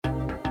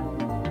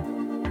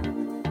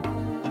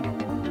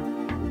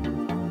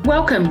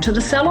Welcome to the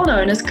Salon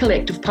Owners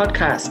Collective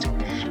podcast.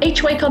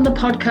 Each week on the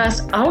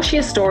podcast, I'll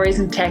share stories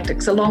and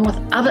tactics along with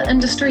other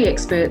industry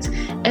experts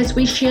as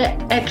we share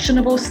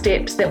actionable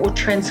steps that will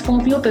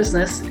transform your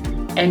business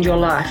and your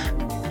life.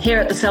 Here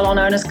at the Salon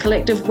Owners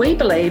Collective, we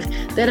believe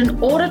that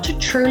in order to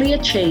truly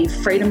achieve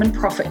freedom and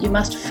profit, you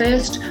must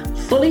first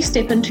fully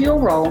step into your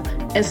role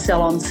as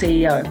Salon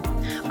CEO.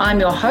 I'm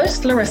your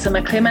host, Larissa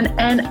McClellan,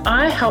 and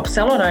I help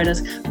salon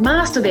owners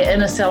master their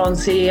inner salon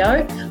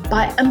CEO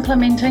by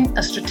implementing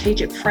a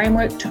strategic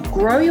framework to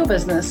grow your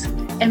business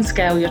and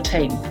scale your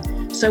team.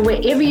 So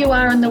wherever you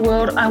are in the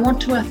world, I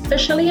want to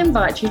officially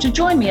invite you to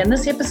join me in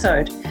this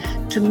episode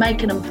to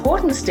make an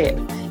important step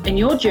in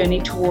your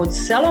journey towards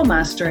salon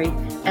mastery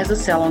as a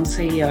salon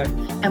CEO,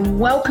 and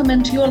welcome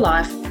into your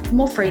life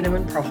more freedom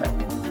and profit.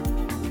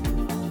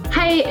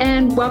 Hey,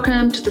 and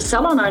welcome to the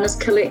Salon Owners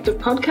Collective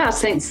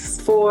podcast.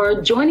 Thanks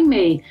for joining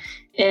me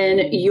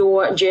in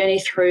your journey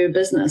through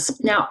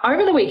business. Now,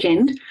 over the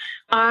weekend,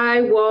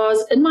 I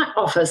was in my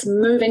office,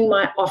 moving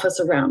my office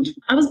around.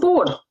 I was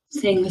bored,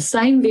 seeing the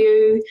same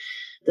view,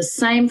 the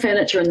same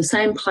furniture in the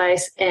same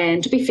place,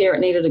 and to be fair, it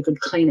needed a good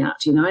clean out.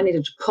 I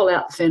needed to pull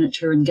out the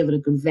furniture and give it a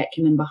good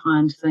vacuum in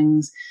behind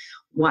things,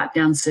 wipe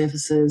down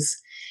surfaces.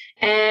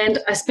 And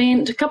I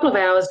spent a couple of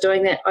hours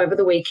doing that over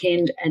the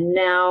weekend, and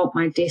now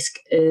my desk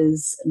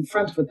is in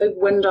front of a big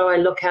window. I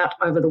look out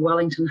over the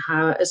Wellington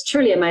Harbour. It's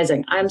truly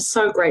amazing. I'm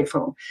so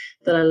grateful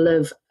that I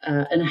live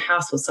in a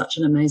house with such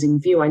an amazing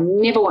view. I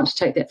never want to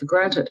take that for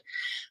granted.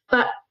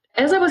 But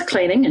as I was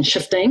cleaning and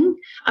shifting,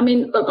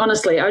 look,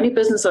 honestly, only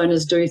business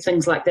owners do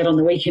things like that on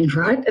the weekend,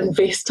 right?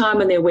 Invest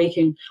time in their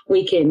weekend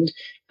in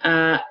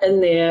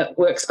their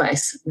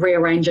workspace,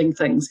 rearranging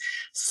things.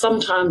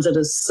 Sometimes it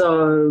is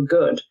so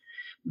good.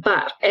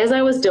 But as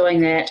I was doing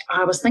that,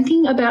 I was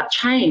thinking about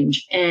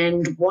change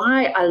and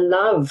why I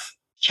love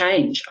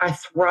change. I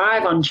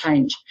thrive on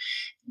change,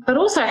 but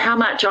also how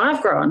much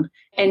I've grown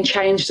and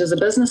changed as a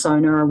business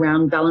owner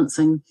around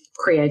balancing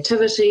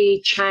creativity,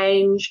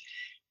 change,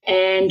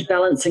 and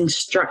balancing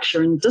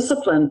structure and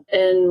discipline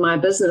in my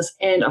business,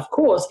 and of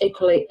course,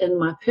 equally in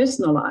my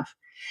personal life.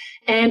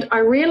 And I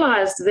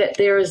realized that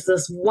there is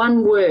this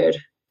one word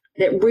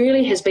that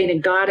really has been a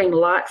guiding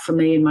light for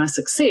me in my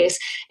success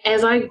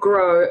as I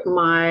grow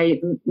my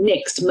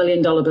next $1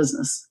 million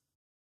business.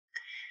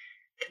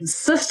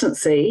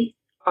 Consistency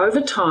over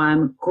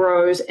time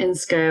grows and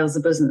scales a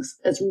business.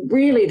 It's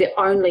really the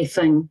only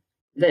thing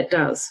that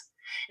does.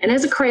 And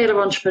as a creative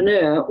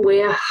entrepreneur,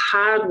 we're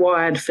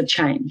hardwired for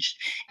change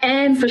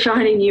and for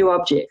shiny new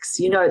objects.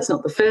 It's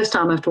not the first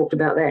time I've talked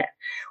about that.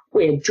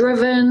 We're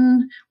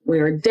driven,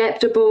 we're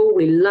adaptable,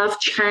 we love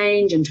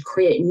change and to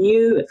create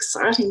new,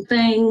 exciting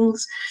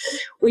things.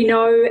 We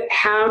know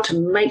how to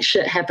make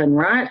shit happen,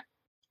 right?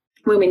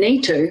 When we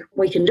need to,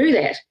 we can do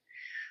that.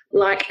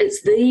 Like,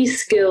 it's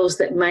these skills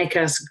that make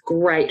us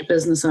great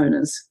business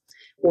owners,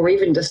 or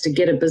even just to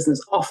get a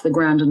business off the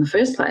ground in the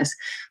first place.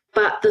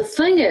 But the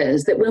thing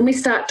is that when we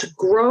start to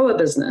grow a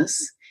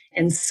business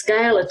and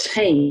scale a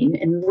team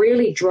and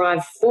really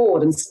drive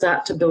forward and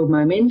start to build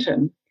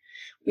momentum,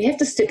 we have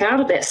to step out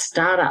of that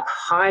startup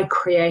high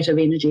creative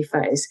energy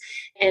phase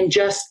and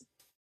just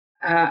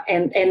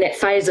and that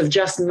phase of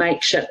just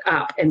make shit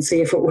up and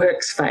see if it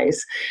works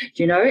phase,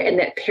 and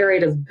that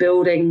period of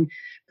building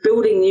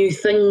new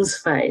things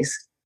phase.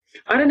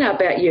 I don't know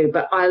about you,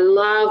 but I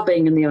love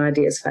being in the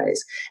ideas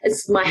phase.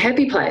 It's my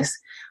happy place.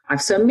 I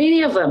have so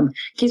many of them.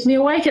 Keeps me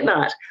awake at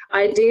night.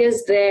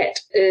 Ideas that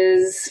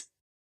is,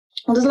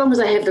 well, as long as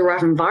I have the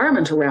right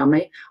environment around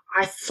me,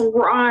 I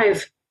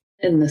thrive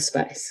in this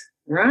space,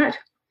 right?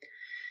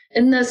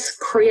 In this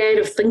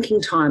creative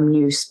thinking time,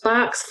 new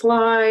sparks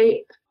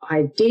fly,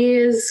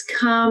 ideas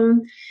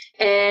come,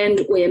 and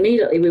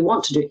we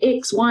want to do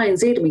X, Y, and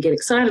Z, and we get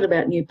excited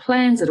about new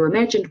plans that are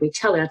imagined. We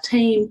tell our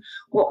team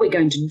what we're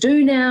going to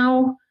do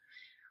now,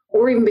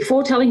 or even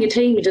before telling your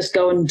team, you just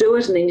go and do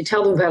it, and then you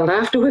tell them about it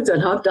afterwards,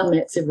 and I've done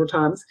that several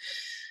times.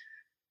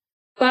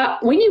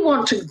 But when you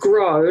want to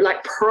grow,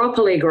 like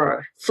properly grow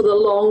for the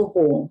long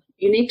haul,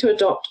 you need to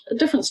adopt a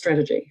different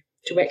strategy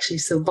to actually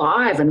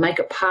survive and make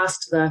it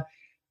past the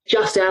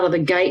just out of the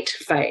gate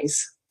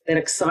phase, that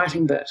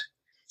exciting bit.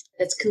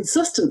 It's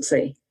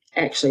consistency,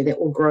 actually, that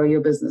will grow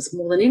your business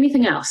more than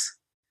anything else.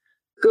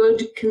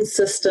 Good,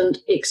 consistent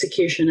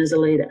execution as a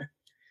leader.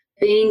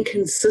 Being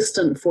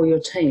consistent for your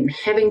team.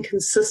 Having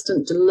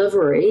consistent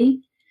delivery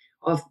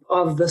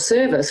of the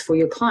service for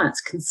your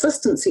clients.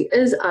 Consistency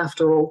is,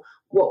 after all,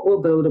 what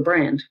will build a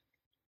brand.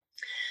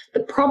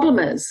 The problem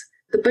is,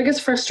 the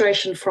biggest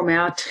frustration from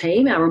our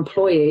team, our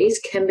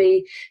employees, can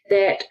be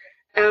that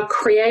our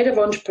creative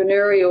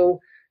entrepreneurial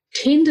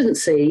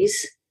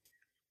tendencies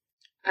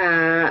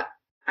are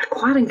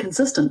quite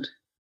inconsistent.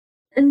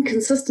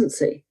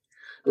 Inconsistency.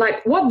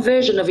 Like, what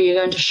version of you are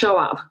going to show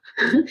up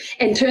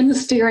and turn the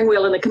steering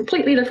wheel in a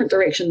completely different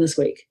direction this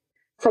week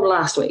from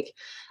last week?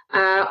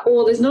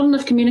 Or there's not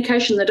enough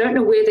communication. They don't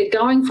know where they're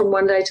going from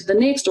one day to the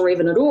next, or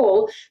even at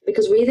all,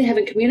 because we either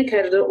haven't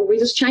communicated it or we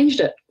just changed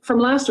it from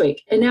last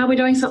week and now we're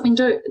doing something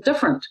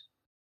different.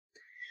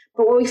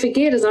 But what we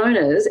forget as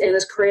owners and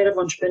as creative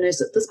entrepreneurs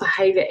is that this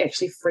behavior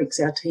actually freaks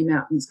our team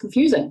out and it's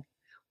confusing.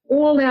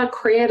 All our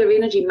creative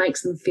energy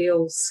makes them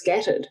feel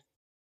scattered.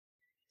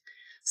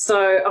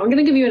 So I'm going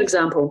to give you an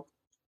example.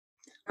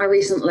 I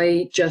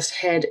recently just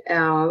had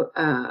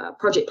our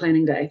project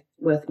planning day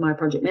with my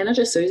project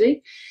manager,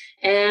 Susie,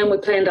 and we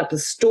planned up a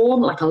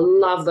storm. Like, I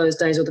love those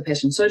days with a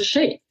passion. So does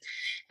she.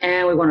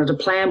 And we wanted to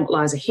plan what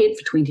lies ahead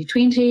for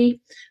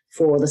 2020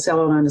 for the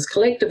Salon Owners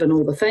Collective and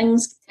all the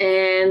things.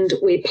 And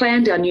we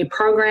planned our new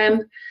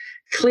program,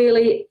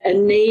 clearly a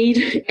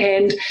need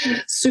and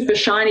super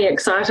shiny,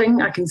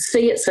 exciting. I can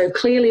see it so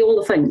clearly, all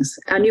the things.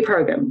 Our new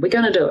program, we're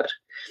going to do it.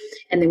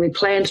 And then we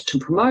planned to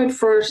promote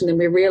for it, and then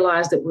we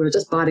realised that we were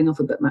just biting off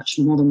a bit much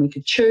more than we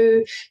could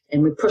chew,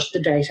 and we pushed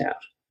the date out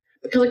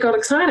because it got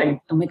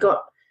exciting, and we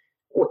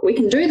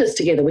can do this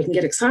together. We can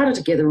get excited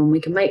together, and we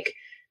can make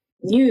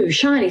new,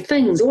 shiny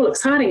things, all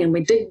exciting, and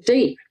we dig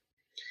deep.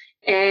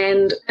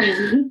 And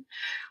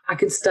I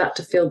could start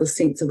to feel the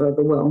sense of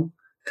overwhelm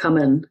come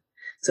in.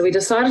 So we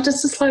decided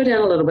just to slow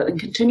down a little bit and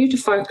continue to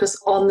focus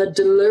on the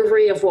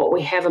delivery of what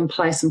we have in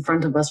place in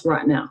front of us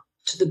right now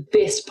to the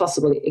best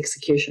possible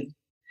execution.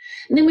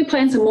 And then we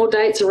planned some more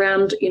dates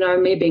around,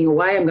 me being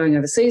away. I'm going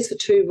overseas for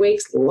 2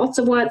 weeks, lots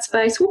of white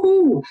space.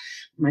 Woohoo!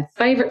 My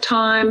favorite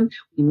time.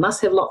 We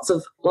must have lots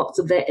of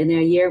that in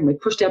our year. And we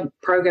pushed our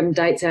program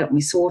dates out and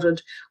we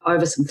sorted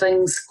over some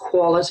things,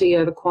 quality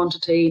over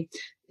quantity,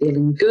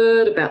 feeling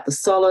good about the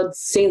solid,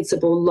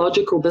 sensible,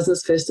 logical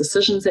business first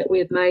decisions that we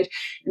had made.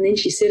 And then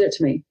she said it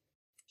to me.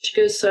 She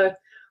goes, so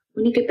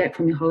when you get back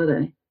from your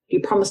holiday, do you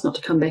promise not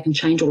to come back and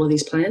change all of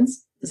these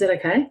plans? Is that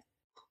okay?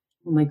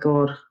 Oh my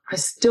God, I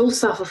still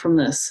suffer from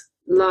this.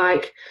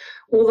 Like,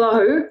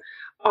 although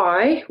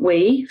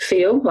we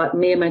feel, like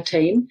me and my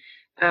team,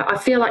 I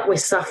feel like we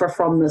suffer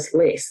from this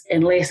less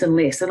and less and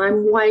less. And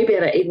I'm way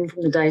better even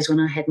from the days when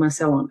I had my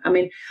salon. I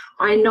mean,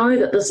 I know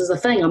that this is a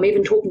thing. I'm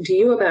even talking to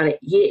you about it,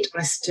 yet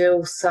I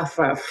still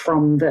suffer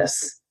from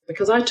this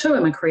because I too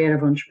am a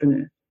creative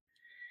entrepreneur.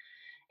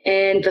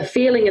 And the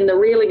feeling and the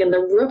reeling and the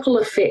ripple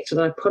effect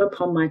that I put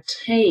upon my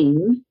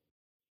team,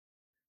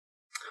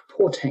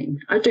 poor team,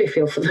 I do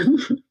feel for them.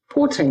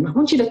 Poor team. I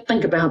want you to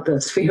think about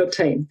this for your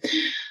team.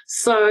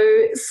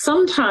 So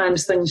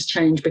sometimes things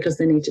change because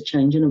they need to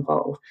change and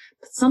evolve.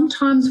 But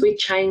sometimes we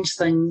change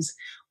things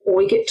or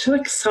we get too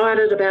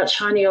excited about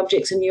shiny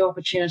objects and new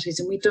opportunities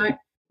and we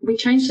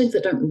change things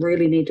that don't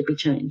really need to be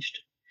changed.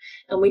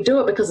 And we do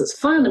it because it's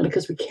fun and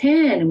because we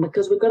can and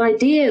because we've got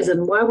ideas,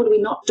 and why would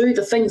we not do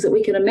the things that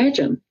we can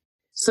imagine?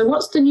 So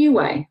what's the new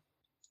way?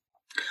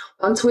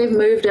 Once we've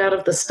moved out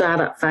of the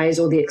startup phase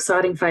or the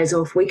exciting phase,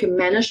 or if we can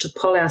manage to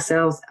pull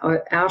ourselves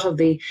out of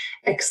the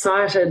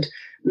excited,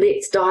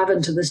 let's dive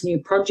into this new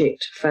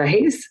project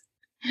phase,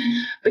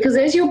 because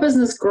as your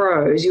business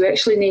grows, you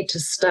actually need to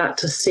start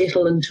to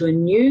settle into a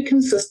new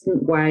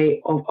consistent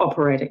way of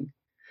operating,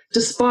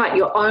 despite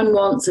your own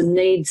wants and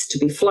needs to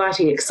be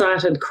flighty,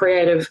 excited,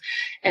 creative,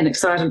 and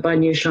excited by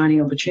new shiny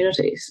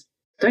opportunities.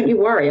 Don't you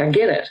worry, I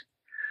get it.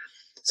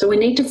 So we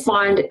need to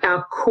find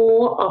our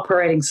core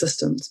operating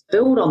systems,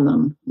 build on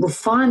them,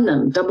 refine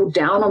them, double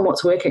down on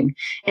what's working,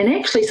 and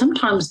actually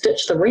sometimes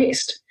ditch the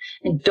rest.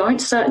 And don't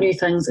start new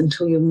things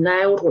until you've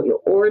nailed what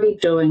you're already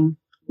doing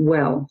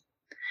well.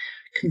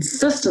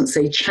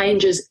 Consistency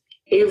changes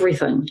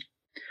everything.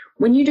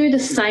 When you do the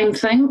same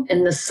thing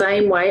in the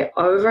same way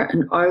over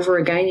and over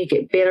again, you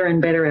get better and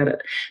better at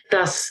it.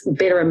 Thus,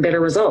 better and better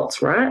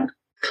results, right?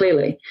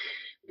 Clearly.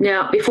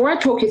 Now, before I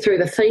talk you through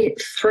the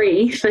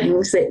three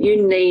things that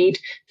you need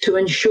to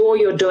ensure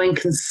you're doing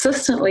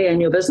consistently in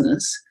your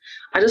business,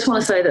 I just want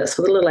to say this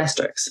with a little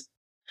asterisk.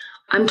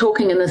 I'm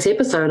talking in this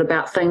episode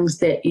about things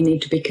that you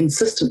need to be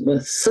consistent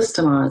with,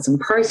 systemize and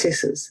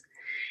processes.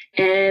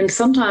 And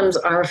sometimes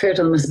I refer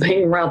to them as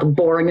being rather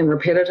boring and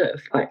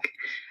repetitive. Like,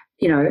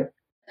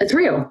 it's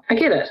real. I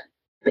get it.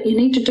 But you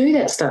need to do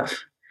that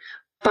stuff.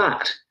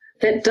 But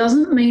that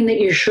doesn't mean that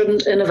you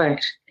shouldn't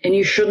innovate and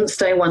you shouldn't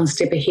stay one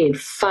step ahead.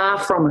 Far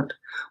from it.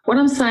 What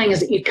I'm saying is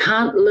that you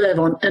can't live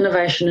on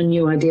innovation and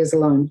new ideas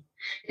alone.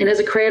 And as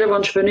a creative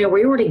entrepreneur,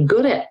 we're already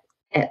good at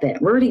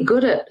that. We're already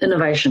good at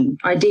innovation,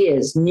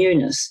 ideas,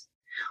 newness.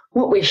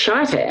 What we're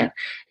shite at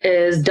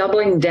is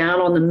doubling down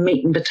on the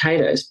meat and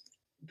potatoes.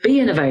 Be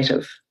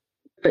innovative,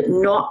 but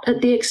not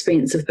at the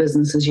expense of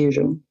business as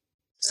usual.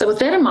 So with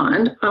that in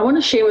mind, I want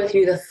to share with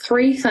you the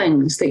 3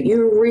 things that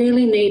you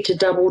really need to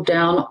double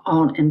down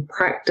on and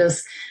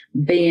practice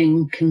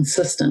being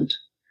consistent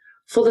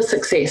for the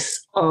success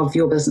of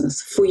your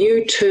business, for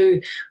you to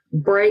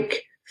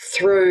break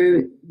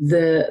through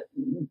the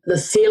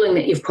ceiling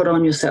that you've put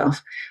on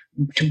yourself,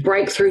 to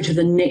break through to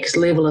the next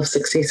level of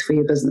success for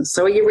your business.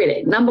 So are you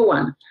ready? Number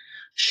 1,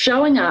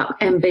 showing up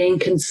and being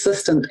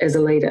consistent as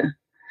a leader.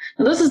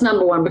 Now, this is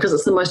number 1 because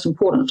it's the most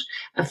important.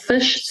 A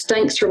fish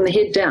stinks from the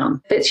head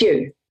down. That's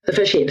you, the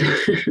fish head,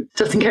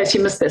 just in case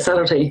you missed that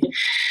subtlety.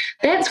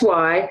 That's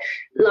why,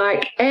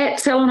 like at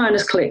Salon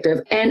Owners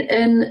Collective and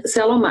in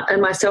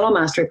my Salon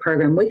Mastery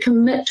program, we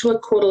commit to a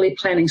quarterly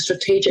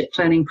strategic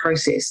planning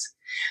process.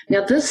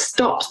 Now, this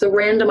stops the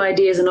random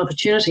ideas and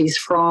opportunities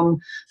from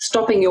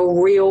stopping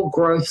your real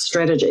growth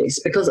strategies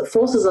because it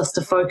forces us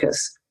to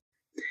focus.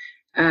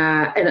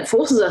 And it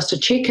forces us to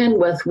check in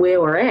with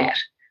where we're at.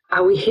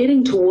 Are we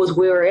heading towards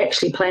where we're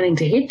actually planning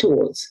to head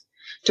towards?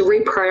 To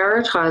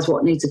reprioritize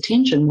what needs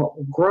attention, what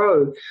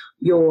will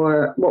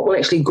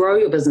actually grow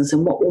your business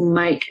and what will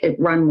make it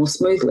run more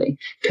smoothly.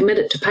 Commit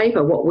it to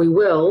paper, what we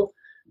will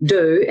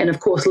do, and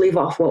of course leave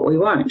off what we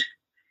won't.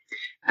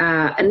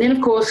 And then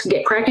of course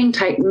get cracking,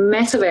 take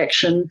massive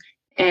action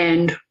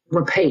and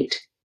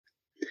repeat.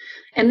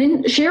 And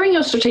then sharing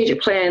your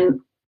strategic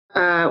plan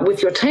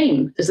with your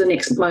team is the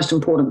next most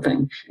important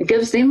thing. It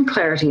gives them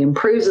clarity,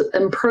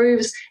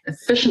 improves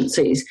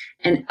efficiencies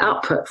and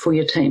output for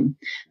your team.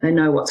 They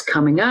know what's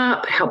coming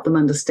up, help them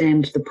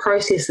understand the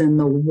process and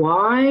the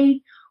why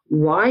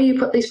you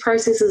put these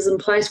processes in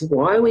place,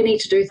 why we need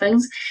to do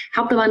things,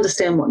 help them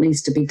understand what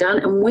needs to be done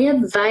and where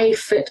they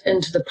fit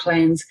into the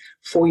plans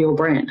for your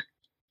brand.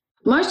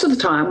 Most of the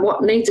time,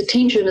 what needs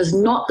attention is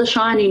not the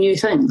shiny new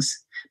things,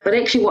 but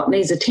actually what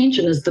needs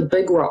attention is the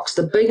big rocks,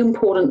 the big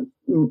important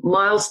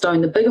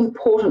milestone, the big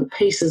important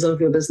pieces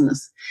of your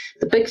business,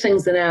 the big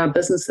things in our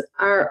business that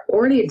are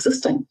already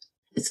existing.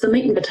 It's the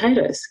meat and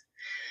potatoes.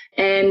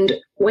 And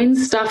when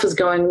stuff is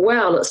going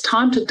well, it's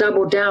time to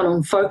double down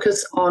and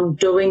focus on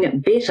doing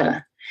it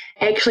better.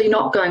 Actually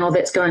not going, oh,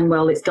 that's going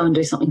well, let's go and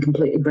do something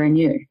completely brand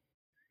new.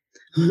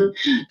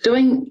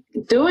 Doing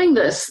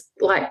this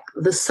like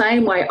the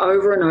same way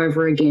over and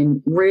over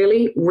again,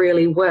 really,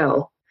 really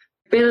well,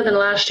 better than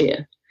last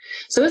year.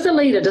 So as a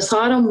leader,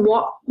 decide on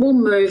what will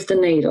move the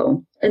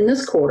needle in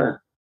this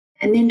quarter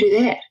and then do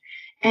that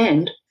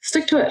and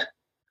stick to it.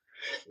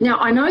 Now,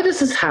 I know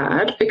this is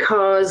hard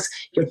because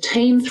your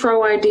team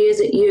throw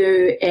ideas at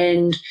you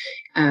and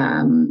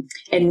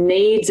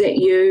needs at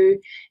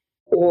you,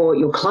 or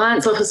your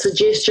clients offer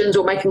suggestions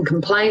or making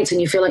complaints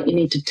and you feel like you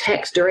need to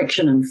tax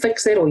direction and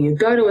fix that, or you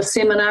go to a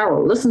seminar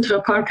or listen to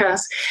a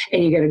podcast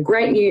and you get a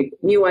great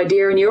new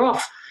idea and you're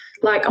off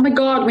like, oh my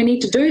God, we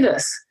need to do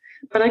this.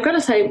 But I've got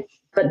to say,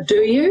 but do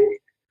you?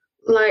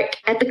 Like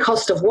at the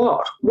cost of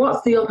what?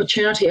 What's the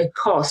opportunity or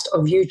cost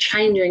of you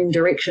changing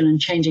direction and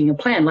changing your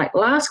plan? Like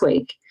last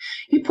week,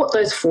 you put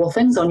those 4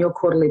 things on your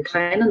quarterly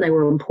plan and they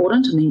were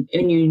important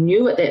and you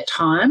knew at that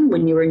time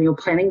when you were in your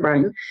planning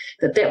brain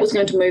that was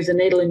going to move the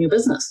needle in your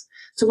business.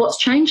 So what's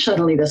changed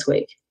suddenly this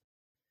week?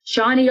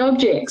 Shiny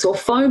objects or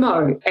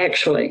FOMO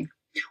actually,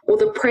 or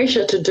the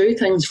pressure to do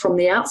things from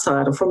the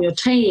outside or from your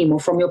team or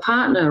from your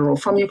partner or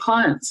from your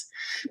clients.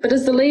 But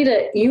as the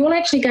leader, you will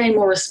actually gain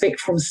more respect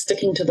from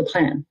sticking to the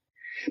plan.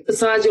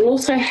 Besides, you'll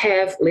also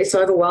have less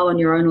overwhelm in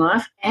your own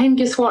life. And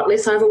guess what?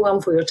 Less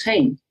overwhelm for your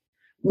team.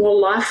 More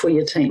life for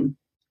your team.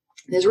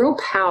 There's real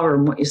power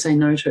in what you say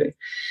no to.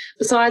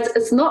 Besides,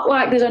 it's not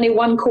like there's only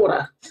one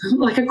quarter.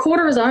 Like a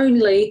quarter is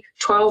only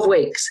 12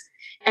 weeks.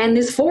 And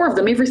there's 4 of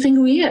them every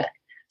single year.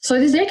 So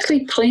there's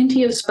actually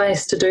plenty of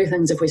space to do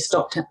things if we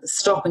stop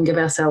and give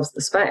ourselves the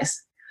space.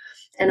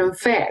 And in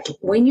fact,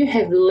 when you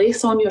have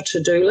less on your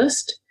to-do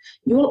list,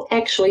 you will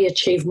actually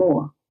achieve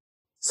more.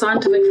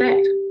 Scientific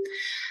fact.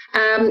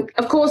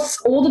 Of course,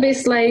 all the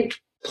best laid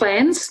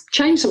plans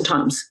change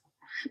sometimes,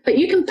 but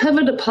you can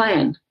pivot a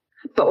plan.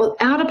 But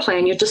without a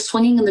plan, you're just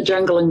swinging in the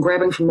jungle and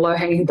grabbing from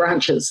low-hanging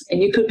branches,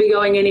 and you could be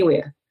going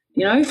anywhere,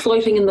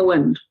 floating in the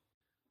wind.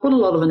 What a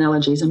lot of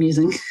analogies I'm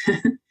using.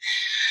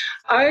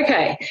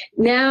 Okay,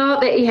 now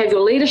that you have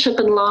your leadership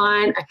in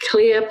line, a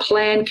clear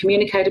plan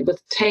communicated with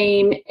the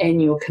team,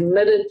 and you're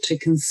committed to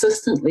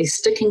consistently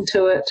sticking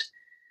to it,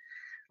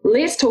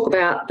 let's talk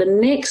about the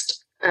next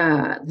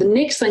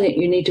thing that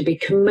you need to be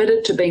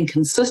committed to being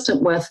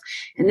consistent with,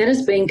 and that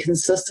is being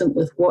consistent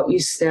with what you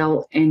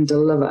sell and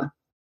deliver.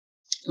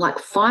 Like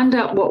find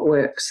out what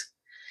works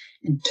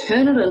and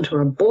turn it into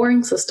a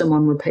boring system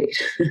on repeat.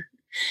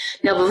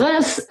 Now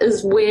this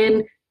is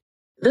where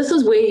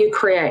you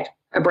create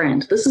a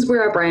brand. This is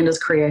where a brand is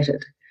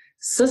created.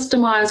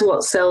 Systemize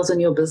what sells in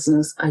your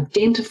business.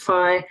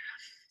 Identify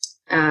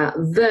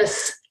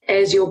this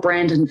as your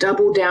brand and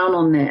double down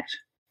on that.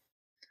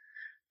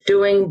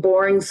 Doing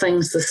boring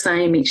things the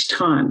same each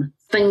time,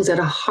 things at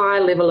a high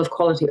level of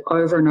quality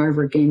over and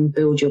over again,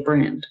 build your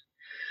brand.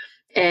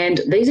 And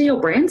these are your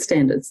brand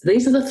standards.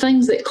 These are the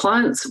things that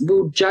clients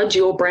will judge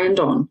your brand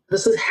on.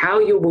 This is how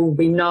you will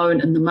be known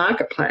in the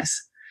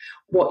marketplace.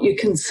 What you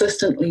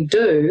consistently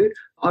do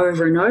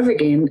over and over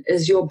again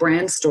is your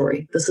brand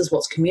story. This is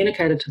what's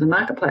communicated to the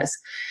marketplace.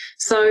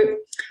 So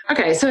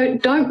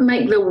don't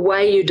make the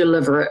way you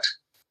deliver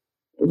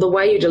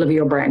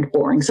your brand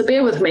boring. So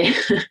bear with me.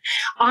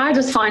 I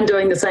just find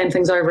doing the same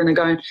things over and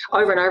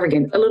over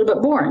again a little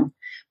bit boring,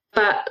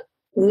 but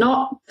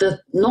not the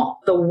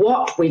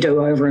what we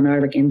do over and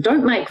over again.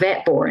 Don't make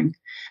that boring.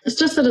 It's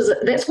just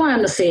that's why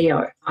I'm the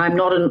CEO. I'm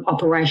not in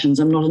operations.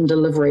 I'm not in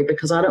delivery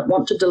because I don't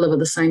want to deliver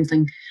the same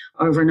thing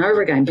over and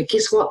over again. But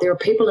guess what? There are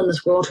people in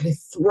this world who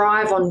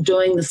thrive on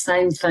doing the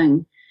same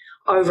thing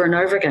over and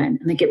over again,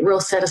 and they get real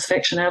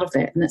satisfaction out of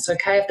that. And it's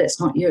okay if that's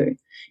not you.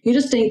 You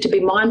just need to be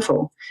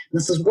mindful. And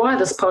this is why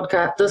this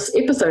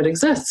episode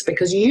exists,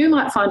 because you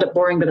might find it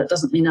boring, but it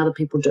doesn't mean other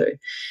people do.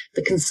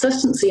 The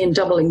consistency and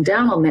doubling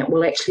down on that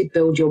will actually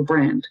build your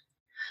brand.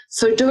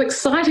 So do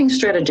exciting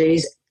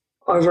strategies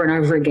over and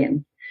over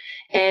again,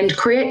 and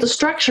create the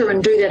structure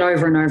and do that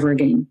over and over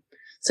again.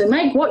 So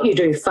make what you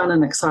do fun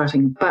and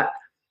exciting, but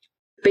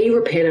be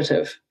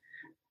repetitive.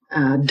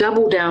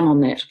 Double down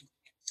on that.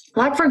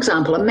 Like, for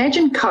example,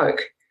 imagine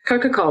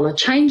Coca-Cola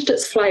changed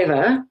its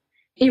flavor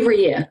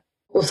every year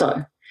or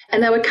so,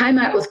 and they came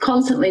out with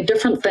constantly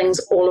different things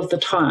all of the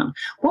time.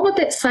 What would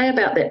that say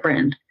about that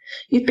brand?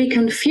 You'd be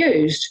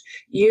confused.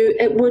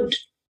 It would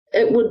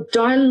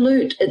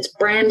dilute its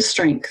brand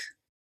strength.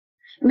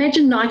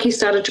 Imagine Nike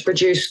started to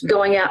produce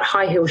going out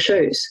high heel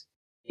shoes.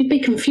 You'd be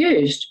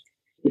confused.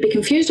 You'd be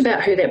confused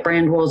about who that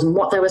brand was and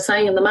what they were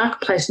saying in the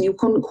marketplace, and you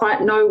couldn't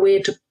quite know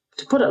where to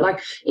put it.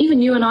 Like,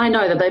 even you and I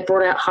know that they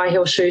brought out high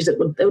heel shoes, it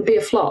would be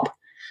a flop.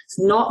 It's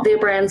not their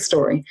brand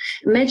story.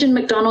 Imagine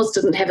McDonald's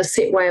didn't have a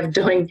set way of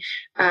doing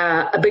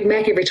a Big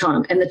Mac every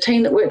time, and the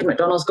team that worked at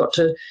McDonald's got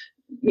to,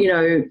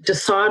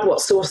 decide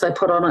what sauce they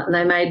put on it,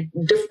 and they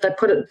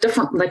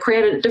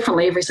created it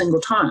differently every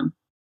single time.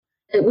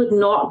 It would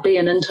not be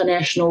an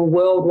international,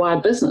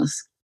 worldwide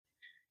business.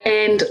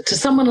 And to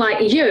someone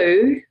like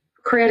you,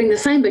 creating the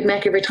same Big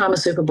Mac every time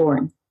is super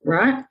boring,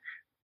 right?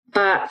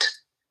 But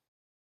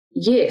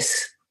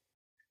yes,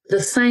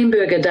 the same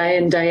burger day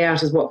in, day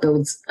out is what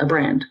builds a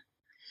brand.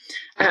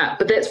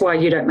 But that's why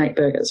you don't make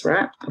burgers,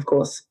 right? Of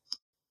course.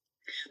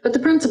 But the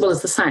principle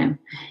is the same.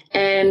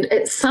 And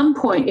at some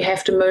point, you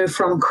have to move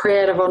from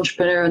creative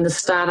entrepreneur and the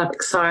startup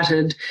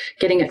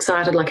getting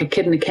excited like a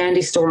kid in a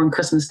candy store on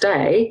Christmas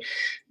Day,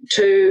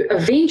 to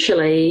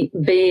eventually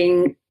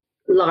being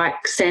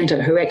like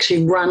Santa, who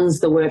actually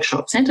runs the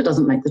workshop. Santa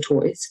doesn't make the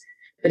toys,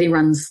 but he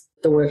runs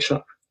the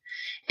workshop.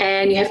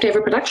 And you have to have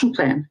a production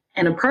plan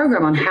and a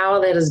program on how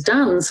that is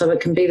done so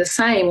it can be the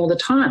same all the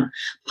time,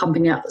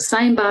 pumping out the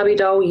same Barbie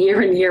doll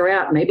year in, year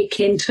out, maybe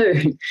Ken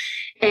too.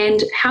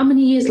 And how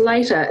many years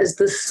later is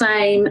the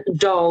same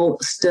doll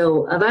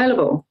still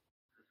available?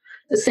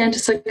 Is Santa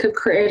sick of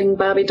creating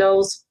Barbie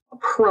dolls?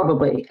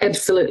 Probably.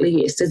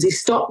 Absolutely yes. Does he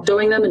stop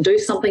doing them and do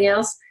something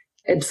else?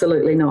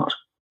 Absolutely not.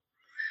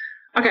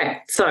 Okay,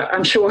 so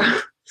I'm sure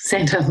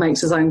Santa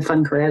makes his own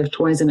fun creative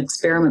toys and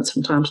experiments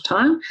from time to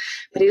time,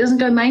 but he doesn't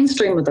go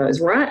mainstream with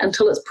those, right,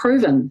 until it's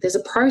proven. There's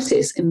a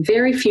process, and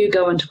very few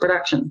go into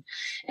production.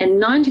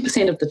 And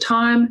 90% of the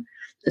time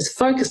is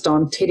focused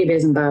on teddy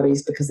bears and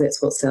Barbies because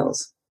that's what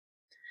sells.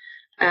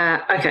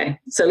 Okay,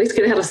 so let's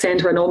get out of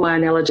Santa and all my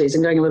analogies.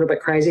 I'm going a little bit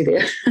crazy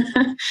there.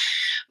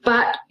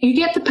 But you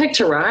get the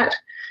picture, right?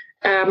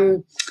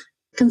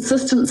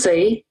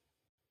 Consistency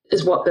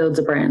is what builds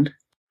a brand.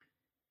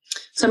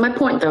 So my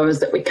point, though, is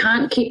that we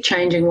can't keep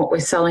changing what we're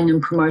selling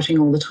and promoting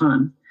all the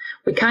time.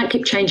 We can't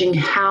keep changing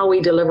how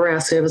we deliver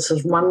our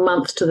services 1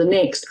 month to the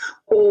next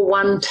or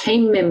one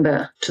team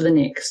member to the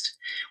next.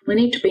 We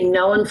need to be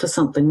known for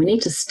something. We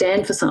need to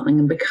stand for something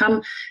and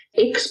become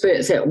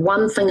experts at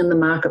one thing in the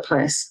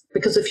marketplace.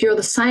 Because if you're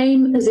the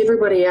same as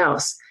everybody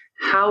else,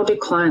 how do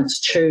clients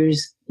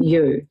choose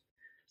you?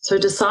 So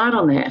decide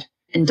on that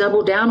and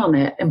double down on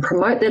that and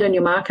promote that in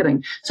your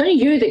marketing. It's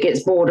only you that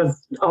gets bored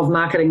of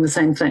marketing the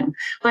same thing.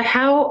 Like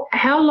how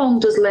long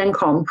does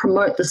Lancome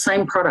promote the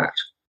same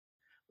product?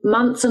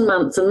 Months and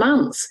months and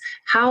months.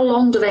 How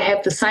long do they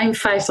have the same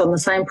face on the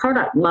same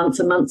product? Months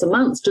and months and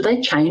months. Do they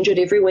change it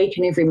every week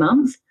and every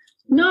month?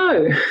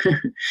 No.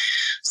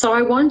 So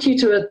I want you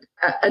to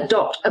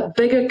adopt a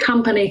bigger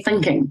company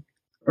thinking,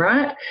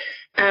 right?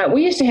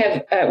 We used to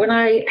have, when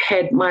I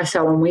had my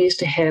salon, we used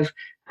to have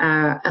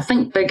a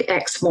think big,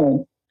 act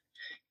small.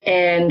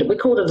 And we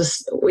called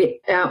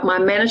it my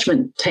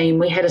management team,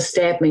 we had a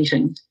stab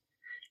meeting.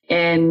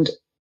 And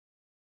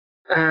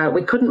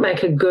we couldn't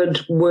make a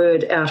good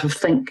word out of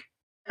think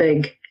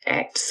big,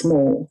 act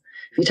small.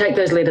 If you take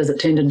those letters, it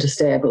turned into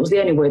stab. It was the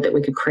only word that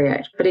we could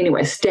create. But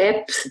anyway,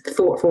 stab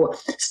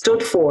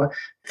stood for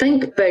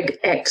think big,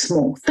 act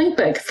small. Think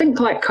big, think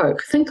like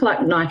Coke, think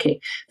like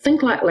Nike,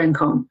 think like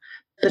Lancome,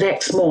 but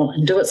act small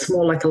and do it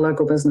small like a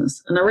local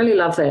business. And I really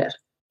love that.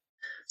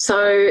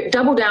 So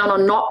double down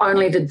on not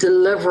only the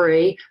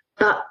delivery,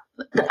 but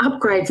the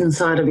upgrades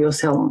inside of your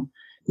salon.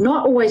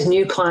 Not always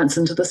new clients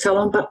into the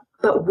salon,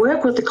 but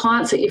work with the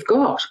clients that you've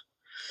got.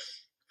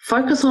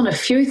 Focus on a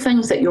few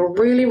things that you're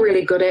really,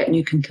 really good at and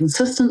you can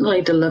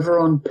consistently deliver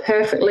on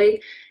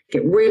perfectly.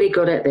 Get really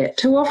good at that.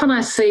 Too often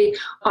I see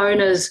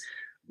owners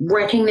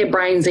racking their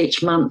brains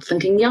each month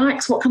thinking,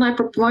 yikes, what can I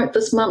promote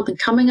this month? And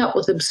coming up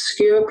with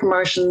obscure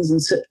promotions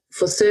and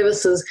for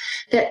services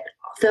that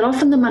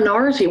often the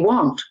minority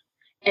want.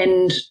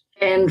 And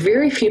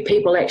very few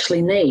people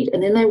actually need,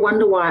 and then they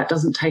wonder why it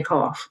doesn't take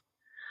off.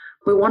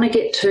 We want to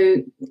get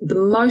to the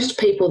most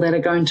people that are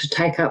going to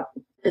take up,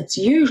 it's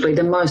usually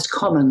the most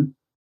common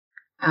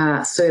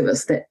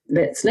service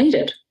that's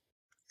needed.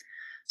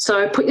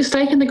 So put your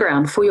stake in the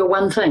ground for your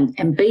one thing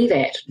and be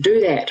that,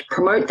 do that,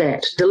 promote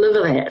that,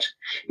 deliver that.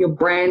 Your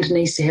brand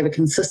needs to have a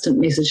consistent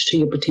message to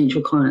your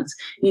potential clients.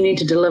 You need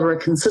to deliver a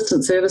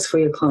consistent service for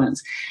your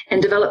clients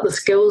and develop the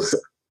skills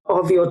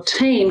of your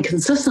team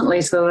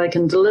consistently so they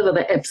can deliver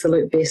the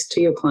absolute best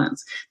to your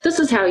clients. This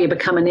is how you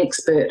become an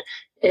expert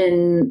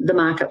in the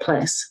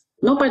marketplace,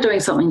 not by doing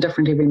something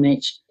different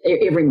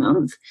every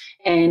month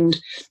and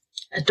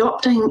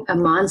adopting a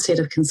mindset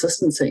of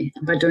consistency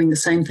by doing the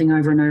same thing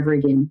over and over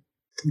again.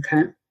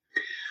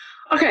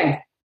 Okay.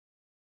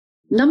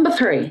 Number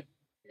 3,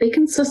 be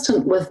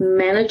consistent with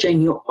managing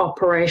your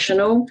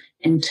operational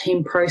and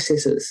team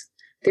processes.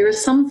 There are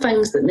some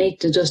things that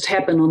need to just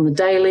happen on the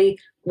daily,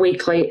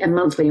 weekly, and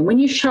monthly. And when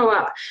you show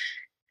up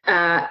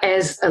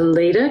as a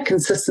leader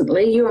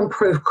consistently, you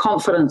improve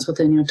confidence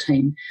within your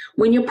team.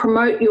 When you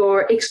promote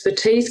your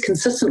expertise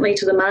consistently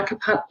to the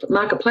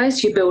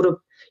marketplace, you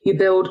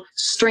build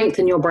strength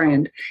in your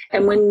brand.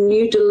 And when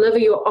you deliver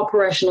your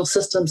operational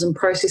systems and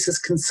processes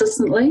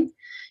consistently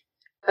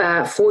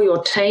for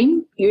your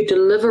team, you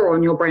deliver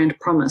on your brand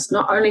promise,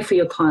 not only for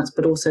your clients,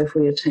 but also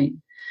for your team.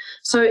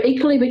 So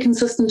equally be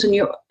consistent in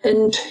your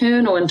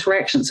internal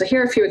interactions. So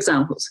here are a few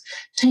examples.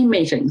 Team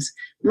meetings.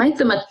 Make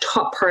them a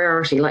top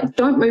priority. Like,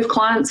 don't move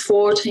clients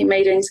for team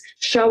meetings.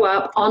 Show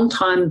up on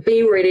time.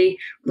 Be ready.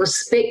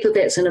 Respect that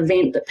that's an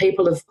event that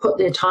people have put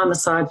their time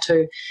aside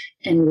to,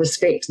 and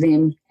respect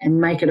them and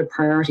make it a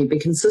priority. Be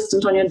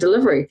consistent on your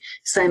delivery.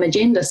 Same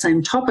agenda,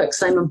 same topic,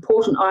 same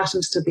important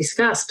items to be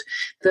discussed.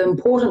 The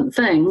important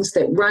things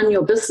that run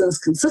your business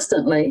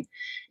consistently.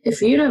 If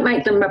you don't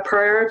make them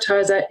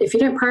if you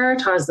don't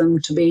prioritize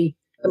them to be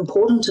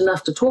important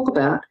enough to talk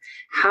about,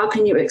 how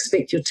can you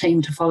expect your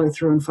team to follow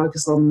through and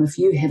focus on them if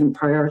you haven't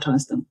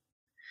prioritized them?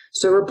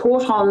 So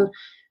report on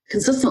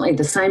consistently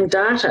the same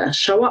data.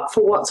 Show up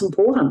for what's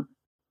important.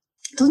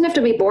 It doesn't have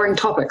to be boring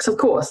topics, of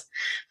course,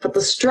 but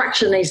the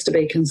structure needs to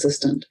be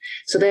consistent.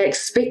 So they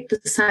expect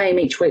the same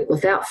each week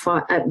without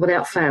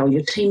fail.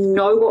 Your team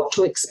know what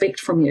to expect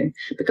from you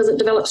because it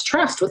develops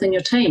trust within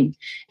your team.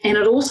 And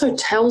it also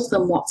tells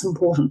them what's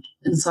important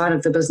inside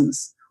of the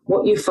business.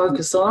 What you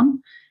focus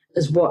on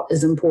is what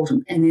is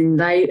important. And then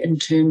they, in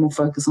turn, will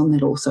focus on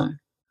that also.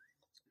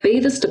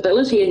 Be the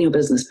stability in your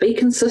business. Be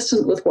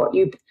consistent with what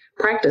you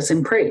practice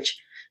and preach.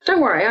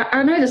 Don't worry,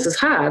 I know this is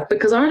hard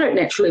because I don't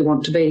naturally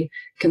want to be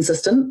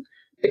consistent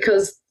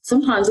because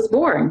sometimes it's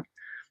boring.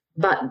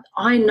 But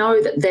I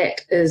know that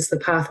that is the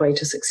pathway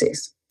to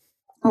success.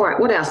 All right,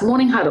 what else?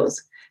 Morning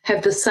huddles.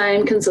 Have the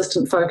same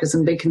consistent focus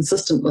and be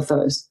consistent with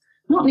those.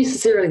 Not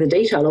necessarily the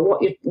detail or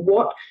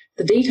what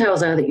the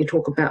details are that you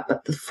talk about,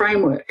 but the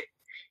framework.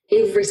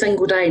 Every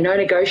single day, no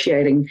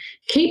negotiating.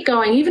 Keep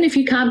going, even if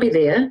you can't be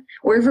there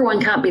or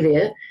everyone can't be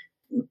there.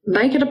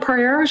 Make it a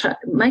priority.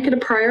 Make it a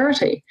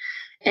priority.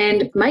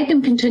 And make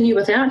them continue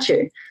without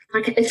you.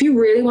 Like, if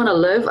you really want to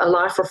live a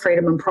life of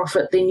freedom and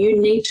profit, then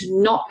you need to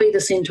not be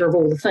the center of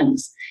all the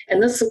things.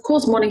 And this, of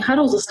course, morning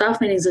huddles or staff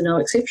meetings are no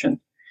exception.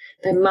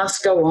 They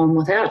must go on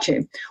without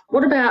you.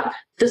 What about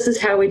this is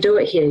how we do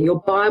it here, your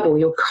Bible,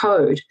 your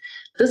code?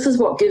 This is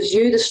what gives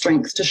you the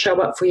strength to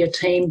show up for your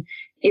team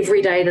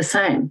every day the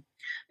same.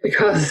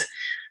 Because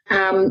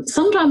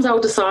sometimes I'll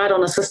decide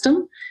on a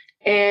system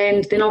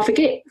and then I'll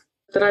forget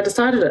that I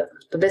decided it.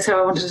 But that's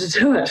how I wanted to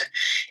do it.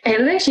 And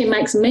it actually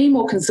makes me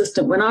more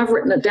consistent when I've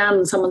written it down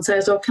and someone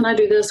says, oh, can I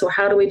do this? Or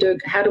how do we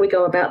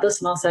go about this?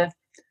 And I'll say,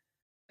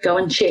 go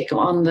and check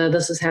on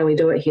this is how we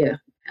do it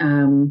here.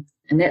 And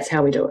that's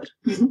how we do it.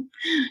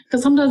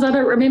 Because sometimes I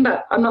don't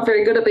remember. I'm not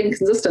very good at being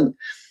consistent.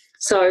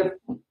 So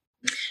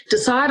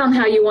decide on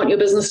how you want your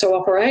business to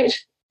operate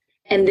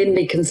and then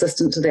be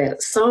consistent to that.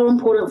 It's so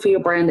important for your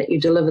brand that you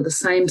deliver the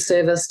same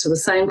service to the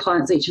same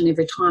clients each and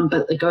every time,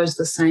 but it goes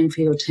the same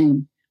for your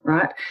team.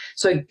 Right?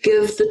 So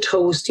give the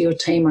tools to your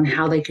team on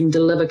how they can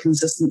deliver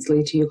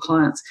consistently to your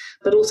clients,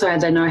 but also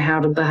they know how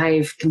to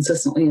behave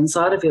consistently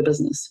inside of your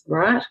business,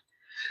 right?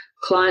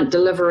 Client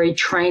delivery,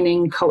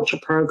 training, culture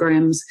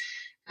programs.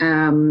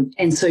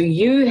 And so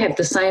you have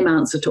the same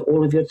answer to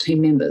all of your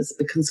team members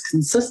because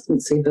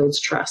consistency builds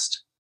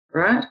trust,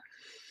 right?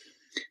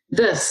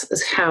 This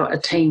is how a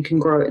team can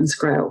grow and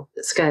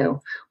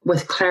scale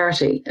with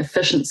clarity,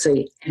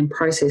 efficiency, and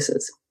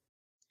processes.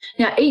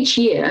 Now, each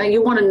year,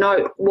 you want to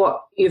note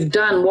what you've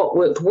done, what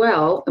worked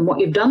well, and what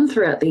you've done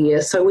throughout the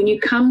year. So when you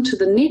come to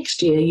the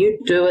next year, you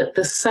do it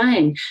the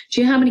same.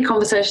 Do you know how many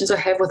conversations I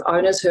have with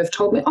owners who have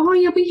told me, oh,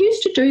 yeah, we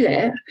used to do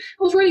that.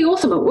 It was really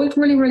awesome. It worked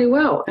really, really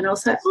well. And I'll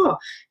say, oh,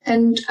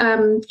 and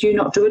do you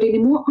not do it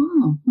anymore?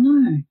 Oh,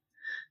 no.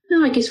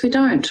 No, I guess we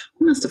don't.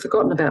 I must have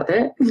forgotten about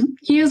that.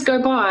 Years go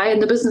by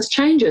and the business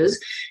changes,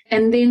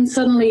 and then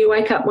suddenly you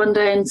wake up one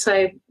day and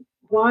say,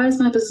 why is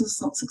my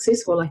business not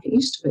successful like it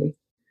used to be?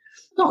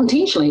 Not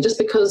intentionally, just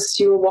because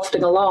you were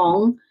wafting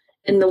along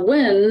in the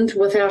wind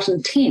without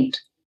intent.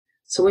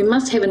 So we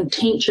must have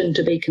intention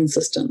to be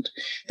consistent.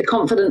 The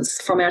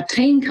confidence from our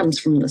team comes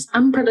from this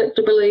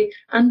unpredictability,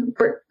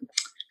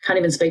 can't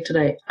even speak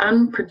today,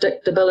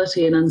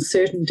 unpredictability and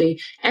uncertainty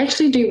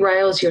actually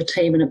derails your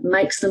team and it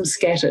makes them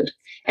scattered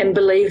and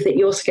believe that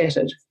you're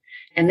scattered.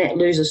 and that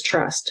loses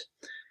trust.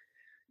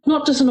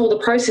 Not just in all the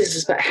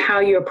processes, but how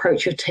you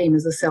approach your team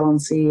as a salon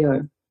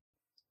CEO.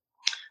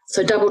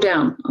 So double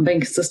down on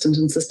being consistent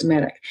and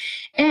systematic,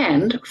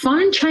 and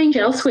find change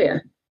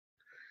elsewhere,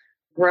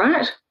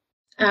 right?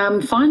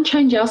 Find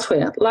change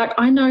elsewhere. Like,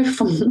 I know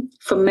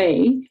for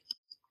me,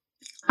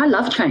 I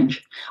love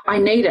change. I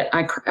need it.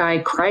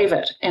 I crave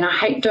it. And I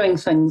hate doing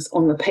things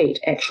on repeat,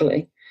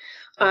 actually.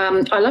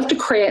 I love to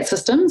create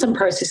systems and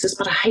processes,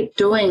 but I hate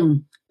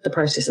doing the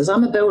processes.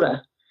 I'm a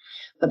builder.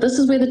 But this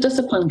is where the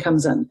discipline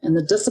comes in, and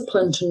the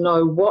discipline to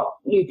know what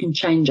you can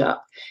change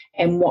up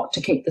and what to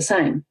keep the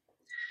same.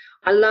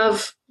 I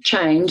love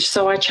change,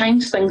 so I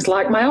change things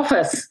like my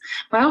office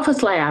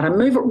layout. I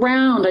move it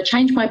around. I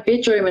change my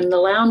bedroom and the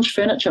lounge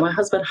furniture. My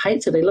husband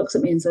hates it. He looks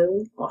at me and says,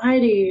 why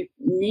do you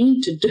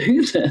need to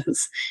do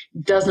this? He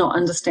does not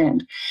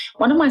understand.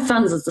 One of my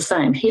sons is the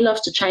same. He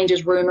loves to change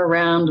his room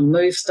around and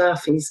move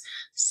stuff. He's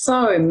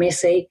so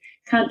messy,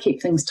 can't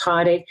keep things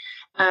tidy.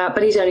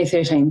 But he's only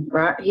 13,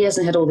 right? He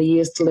hasn't had all the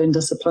years to learn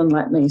discipline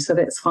like me, so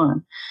that's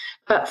fine.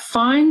 But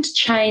find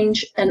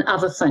change in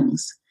other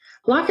things.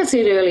 Like I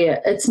said earlier,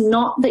 it's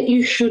not that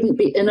you shouldn't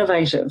be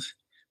innovative,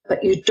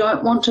 but you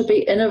don't want to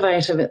be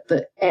innovative at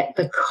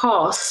the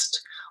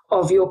cost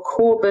of your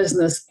core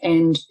business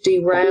and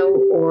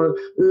derail or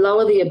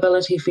lower the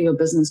ability for your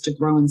business to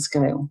grow and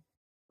scale,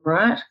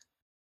 right?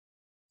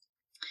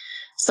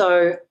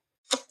 So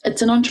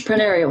it's an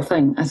entrepreneurial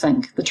thing, I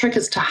think. The trick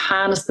is to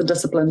harness the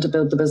discipline to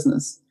build the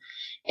business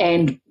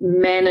and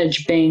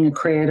manage being a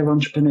creative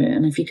entrepreneur.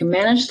 And if you can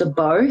manage the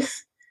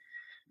both,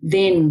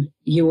 then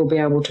you will be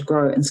able to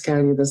grow and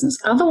scale your business.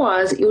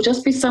 Otherwise, you'll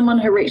just be someone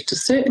who reached a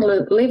certain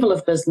level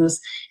of business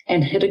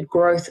and hit a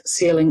growth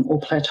ceiling or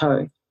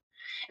plateau.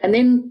 And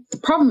then the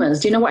problem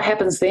is, do you know what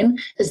happens then?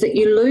 Is that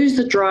you lose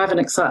the drive and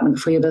excitement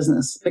for your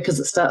business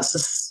because it starts to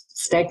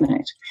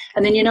stagnate.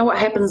 And then you know what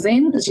happens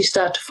then is you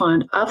start to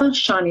find other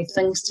shiny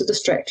things to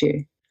distract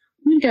you.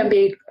 I'm going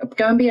to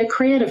go and be a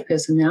creative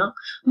person now.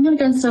 I'm going to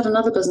go and start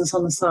another business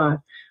on the side.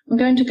 I'm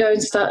going to go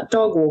and start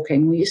dog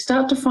walking. Well, you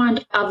start to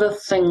find other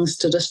things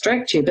to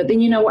distract you. But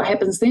then you know what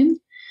happens then?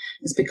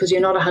 It's because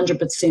you're not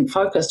 100%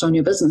 focused on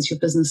your business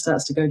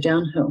starts to go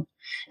downhill.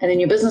 And then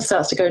your business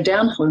starts to go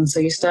downhill, and so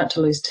you start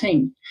to lose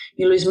team.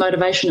 You lose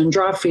motivation and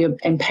drive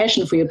and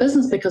passion for your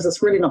business because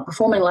it's really not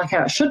performing like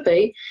how it should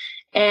be.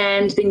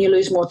 And then you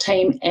lose more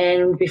team,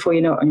 and before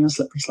you know it, on your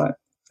slippery slope.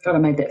 God, I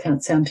made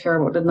that sound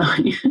terrible, didn't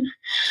I?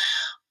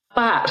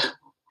 But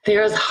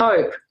there is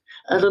hope,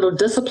 a little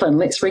discipline.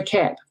 Let's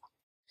recap.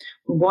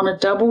 We want to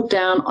double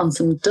down on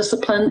some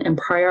discipline and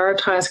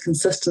prioritize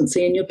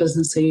consistency in your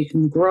business so you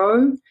can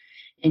grow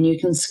and you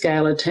can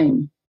scale a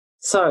team.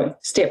 So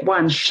step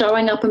 1,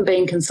 showing up and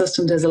being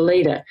consistent as a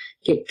leader.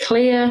 Get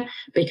clear,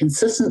 be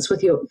consistent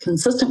with your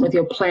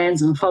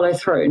plans and follow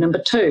through.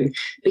 Number 2,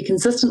 be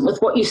consistent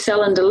with what you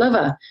sell and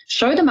deliver.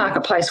 Show the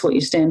marketplace what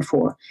you stand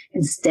for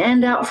and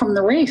stand out from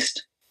the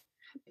rest.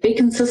 Be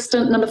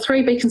consistent. Number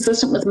 3, be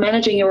consistent with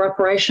managing your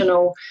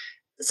operational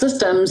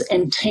systems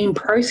and team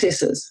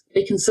processes.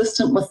 Be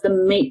consistent with the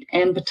meat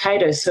and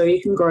potatoes so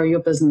you can grow your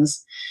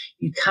business.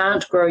 You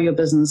can't grow your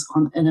business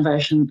on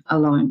innovation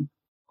alone.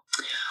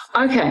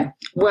 Okay,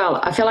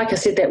 well, I feel like I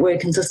said that word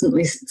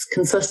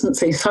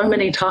consistency so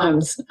many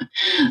times.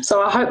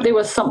 So I hope there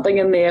was something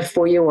in there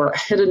for you, or it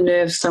hit a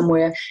nerve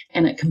somewhere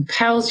and it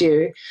compels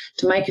you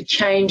to make a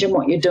change in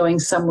what you're doing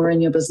somewhere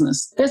in your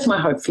business. That's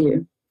my hope for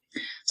you.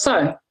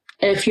 So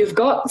if you've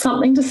got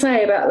something to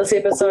say about this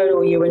episode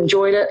or you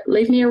enjoyed it,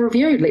 leave me a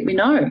review. Let me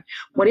know.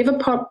 Whatever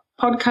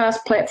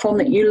podcast platform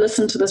that you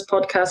listen to this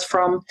podcast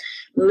from,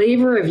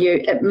 leave a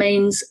review. It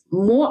means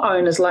more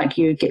owners like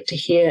you get to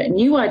hear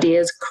new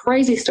ideas,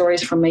 crazy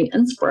stories from me,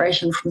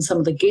 inspiration from some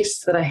of the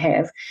guests that I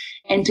have,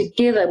 and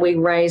together we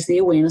raise the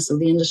awareness of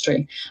the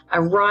industry.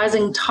 A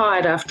rising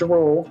tide, after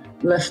all,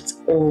 lifts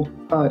all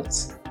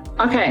boats.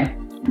 Okay,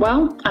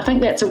 well, I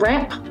think that's a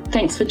wrap.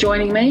 Thanks for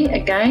joining me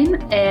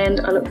again,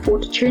 and I look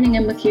forward to tuning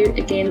in with you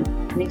again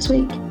next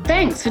week.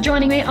 Thanks for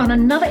joining me on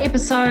another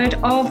episode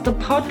of the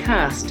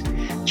podcast.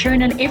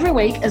 Tune in every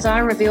week as I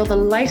reveal the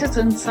latest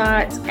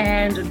insights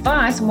and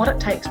advice on what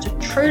it takes to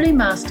truly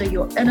master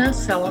your inner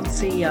salon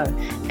CEO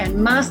and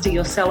master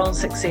your salon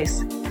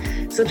success.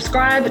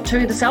 Subscribe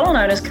to the Salon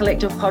Owners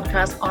Collective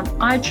podcast on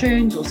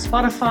iTunes or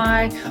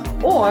Spotify,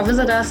 or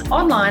visit us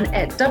online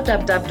at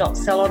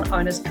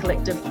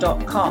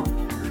www.salonownerscollective.com.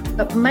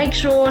 But make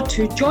sure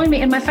to join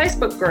me in my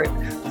Facebook group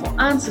for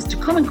answers to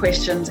common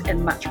questions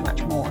and much,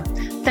 much more.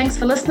 Thanks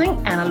for listening,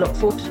 and I look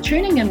forward to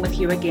tuning in with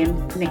you again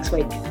next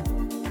week.